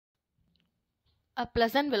A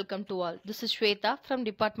pleasant welcome to all. This is Shweta from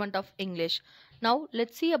Department of English. Now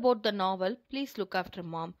let's see about the novel Please Look After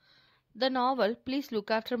Mom. The novel Please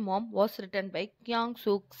Look After Mom was written by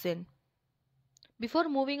Kyung-Shook-shin. Before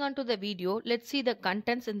moving on to the video, let's see the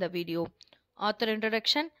contents in the video. Author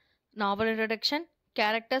introduction, novel introduction,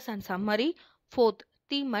 characters and summary. Fourth,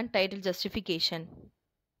 theme and title justification.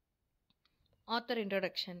 Author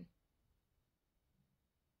introduction.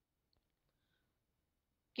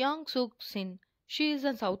 Kyung-Shook-shin. She is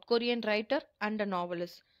a South Korean writer and a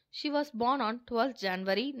novelist. She was born on 12th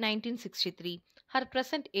January 1963. Her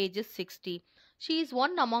present age is 60. She is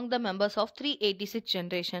one among the members of 386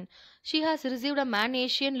 generation. She has received a Man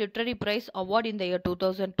Asian Literary Prize Award in the year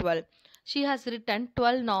 2012. She has written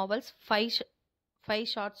 12 novels, 5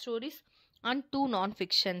 short stories and 2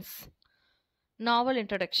 non-fictions. Novel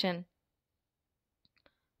introduction.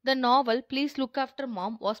 The novel Please Look After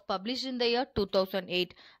Mom was published in the year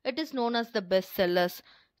 2008. It is known as the bestsellers.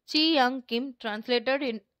 Chi Young Kim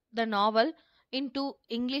translated the novel into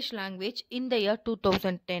English language in the year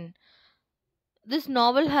 2010. This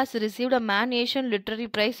novel has received a Man Asian Literary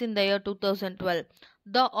Prize in the year 2012.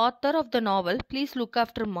 The author of the novel Please Look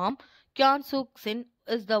After Mom, Kyung-Shook-shin,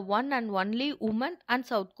 is the one and only woman and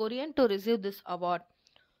South Korean to receive this award.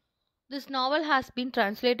 This novel has been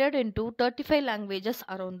translated into 35 languages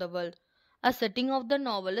around the world. A setting of the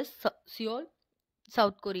novel is Seoul,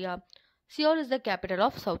 South Korea. Seoul is the capital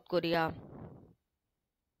of South Korea.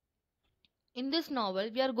 In this novel,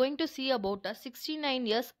 we are going to see about a 69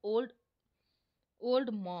 years old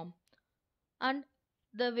mom and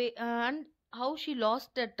the way and how she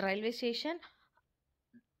lost at railway station.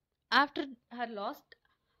 After her loss,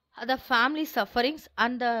 the family sufferings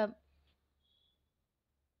and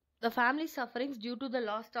the family sufferings due to the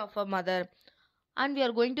loss of a mother, and we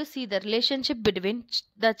are going to see the relationship between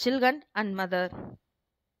the children and mother.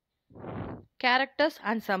 Characters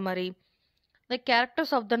and summary. The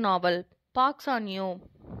characters of the novel. Park Sun-yo.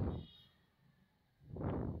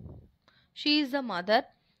 She is the mother.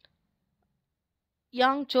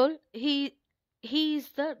 Yang Chol. He is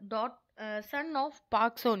the son of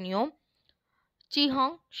Park Sun-yo. Chi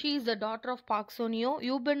Hong. She is the daughter of Park Sun-yo.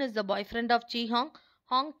 Yubin is the boyfriend of Chi Hong.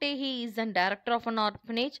 Hong Tae-hee is the director of an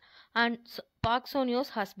orphanage and Park Sun-yo's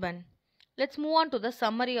husband. Let's move on to the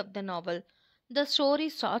summary of the novel. The story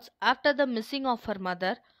starts after the missing of her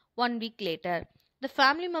mother 1 week later. The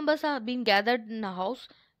family members have been gathered in a house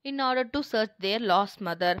in order to search their lost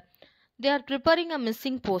mother. They are preparing a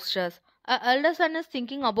missing posters. A elder son is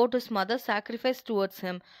thinking about his mother's sacrifice towards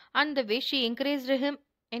him and the way she encouraged him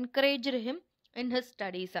in his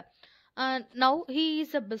studies. Now he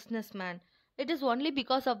is a businessman. It is only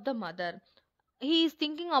because of the mother. He is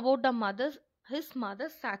thinking about his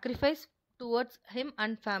mother's sacrifice towards him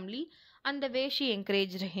and family and the way she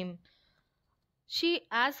encouraged him. She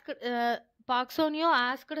asked Park Sonyo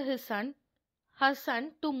asked her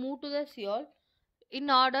son to move to the Seoul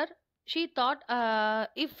in order. She thought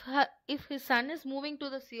if his son is moving to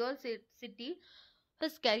the Seoul city,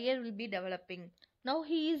 his career will be developing. Now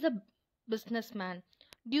he is a businessman.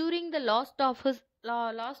 During the loss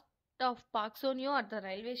of Park Sonyo at the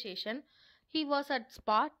railway station, he was at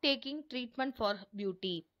spa taking treatment for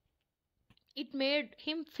beauty. It made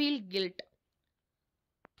him feel guilt.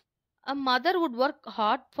 A mother would work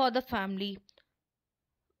hard for the family.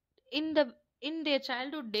 In their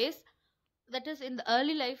childhood days, that is in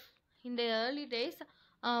their early days,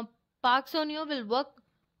 uh, Park Sonyo will work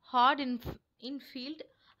hard in field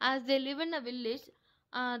as they live in a village.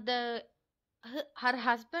 The her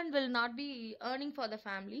husband will not be earning for the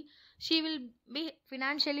family. She will be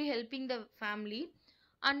financially helping the family,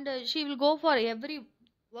 and she will go for every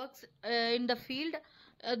works in the field,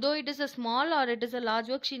 though it is a small or it is a large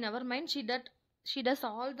work, she never mind. She does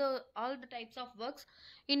all the types of works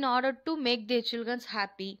in order to make their children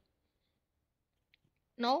happy.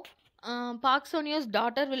 Now Park Sonyo's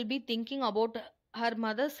daughter will be thinking about her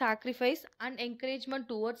mother's sacrifice and encouragement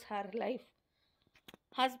towards her life.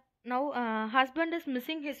 Hus- Now husband is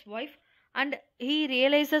missing his wife and he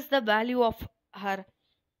realizes the value of her.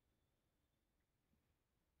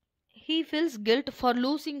 He feels guilt for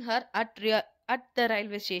losing her at the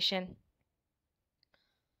railway station.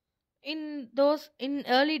 In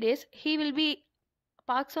early days, he will be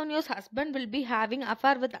Park Sonyo's husband will be having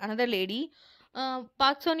affair with another lady.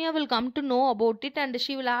 Park Sonia will come to know about it and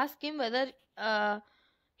she will ask him whether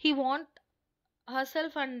he want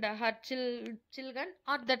herself and her children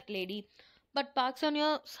or that lady. But Park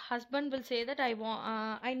Sonyo's husband will say that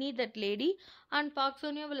I need that lady, and Park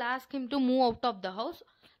Sonyo will ask him to move out of the house.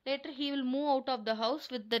 Later he will move out of the house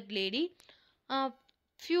with that lady.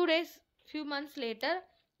 Few months later,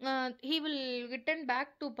 he will return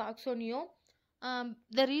back to Park Sonyo.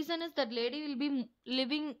 The reason is that lady will be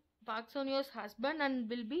living Park Sonyo's husband and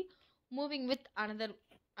will be moving with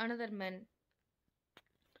another man.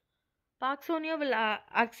 Park Sonyo will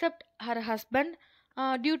accept her husband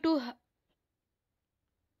due to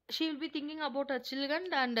she will be thinking about her children,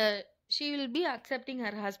 and she will be accepting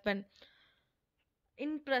her husband.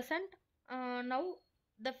 In present, now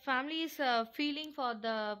the family is feeling for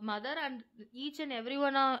the mother, and each and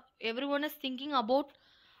everyone is thinking about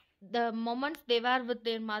the moments they were with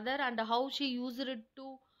their mother and how she used it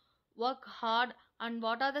to work hard, and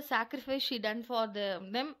what are the sacrifice she done for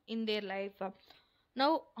them in their life.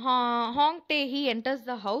 Now Hong Tae-hee enters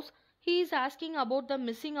the house. He is asking about the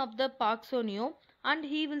missing of the Park Sonyo, and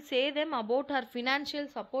he will say them about her financial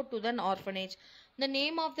support to the orphanage. The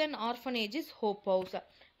name of the orphanage is Hope House.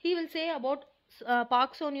 He will say about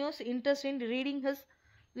Park Sonyo's interest in reading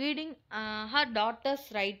her daughter's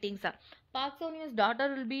writings. Park Sonyo's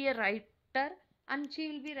daughter will be a writer, and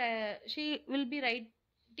she will be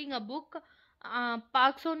writing a book.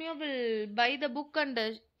 Park Sonyo will buy the book,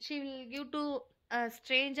 and she will give to a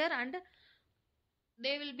stranger, and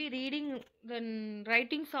they will be reading the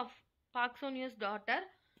writings of Park Sonyo's daughter.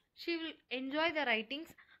 She will enjoy the writings.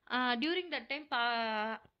 During that time,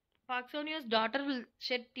 Park Sonyo's daughter will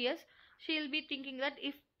shed tears. She will be thinking that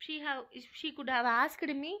if she could have asked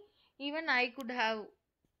me, even I could have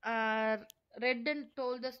uh, read and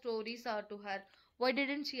told the stories to her. Why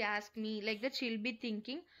didn't she ask me? Like that, she'll be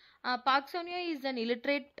thinking. Park Sonia is an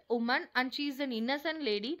illiterate woman, and she is an innocent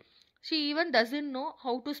lady. She even doesn't know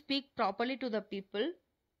how to speak properly to the people.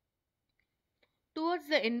 Towards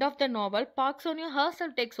the end of the novel, Park Sonia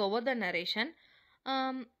herself takes over the narration.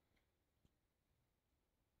 Um,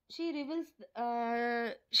 she reveals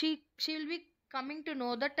she will be coming to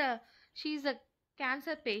know that she is a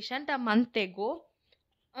cancer patient a month ago.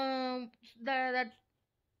 Um,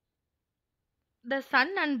 the son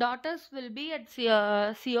and daughters will be at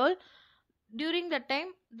Seoul. During that time,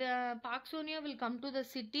 the Park Sonia will come to the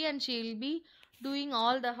city, and she will be doing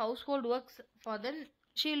all the household works for them.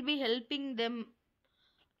 She will be helping them,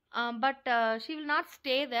 but she will not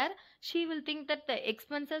stay there. She will think that the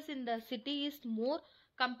expenses in the city is more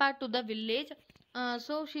compared to the village.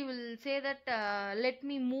 So she will say that let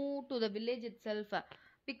me move to the village itself,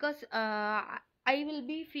 because I will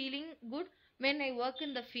be feeling good when I work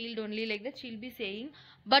in the field only, like that she'll be saying.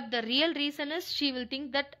 But the real reason is she will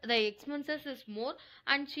think that the expenses is more,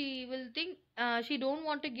 and she will think she don't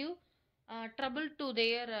want to give trouble to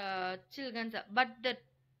their children. But the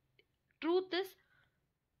truth is,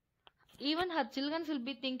 even her children will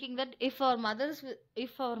be thinking that if our mother is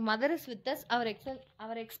with us, our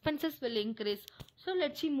expenses will increase, so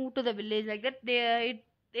let she move to the village, like that they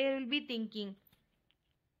will be thinking.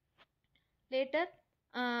 Later,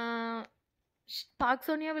 uh, Park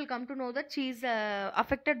Sonia will come to know that she is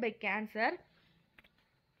affected by cancer.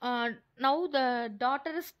 Now the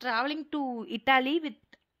daughter is traveling to Italy with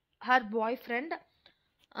her boyfriend.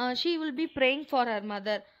 She will be praying for her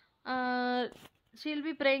mother. uh, she will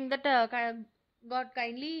be praying that God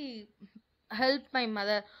kindly help my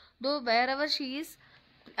mother, though wherever she is,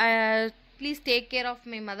 please take care of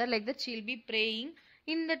my mother, like that she'll be praying.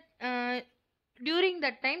 In that during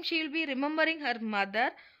that time, she will be remembering her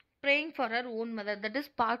mother, praying for her own mother. That is,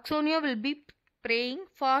 Park Sonia will be praying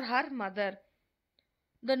for her mother.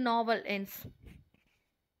 The novel ends.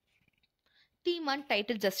 Theme and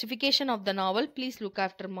title justification of the novel: please look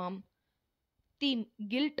after mom. Theme: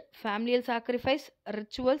 guilt, familial sacrifice,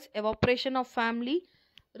 rituals, evaporation of family,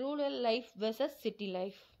 rural life versus city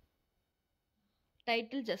life.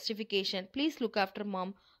 Title justification: please look after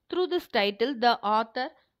mom. Through this title, the author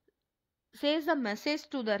says a message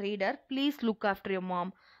to the reader: please look after your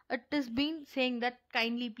mom. It is been saying that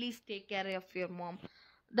kindly please take care of your mom.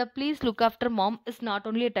 The please look after mom is not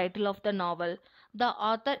only a title of the novel. The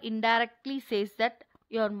author indirectly says that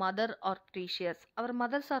your mother are precious. Our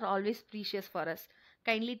mothers are always precious for us.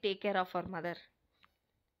 Kindly take care of our mother.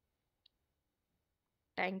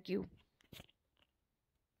 Thank you.